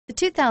The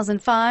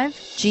 2005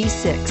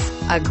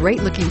 G6, a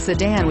great-looking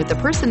sedan with the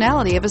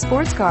personality of a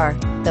sports car.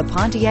 The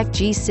Pontiac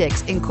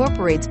G6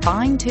 incorporates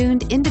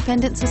fine-tuned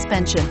independent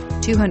suspension,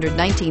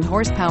 219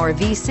 horsepower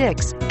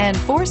V6, and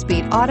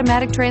 4-speed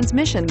automatic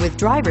transmission with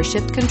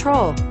driver-shift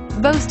control.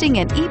 Boasting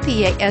an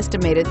EPA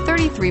estimated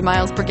 33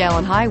 miles per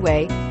gallon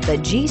highway, the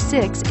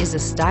G6 is a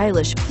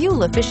stylish,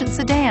 fuel-efficient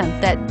sedan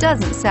that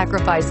doesn't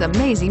sacrifice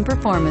amazing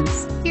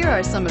performance. Here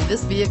are some of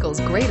this vehicle's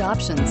great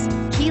options: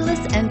 keyless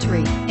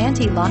entry,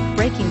 anti-lock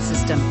braking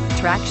system,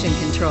 traction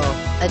control,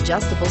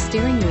 adjustable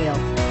steering wheel,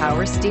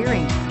 power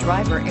steering,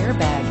 driver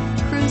airbag,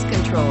 cruise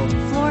control,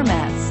 floor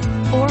mats,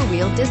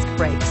 4-wheel disc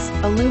brakes,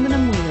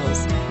 aluminum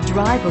wheels.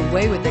 Drive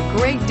away with a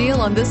great deal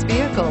on this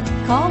vehicle.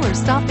 Call or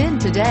stop in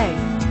today.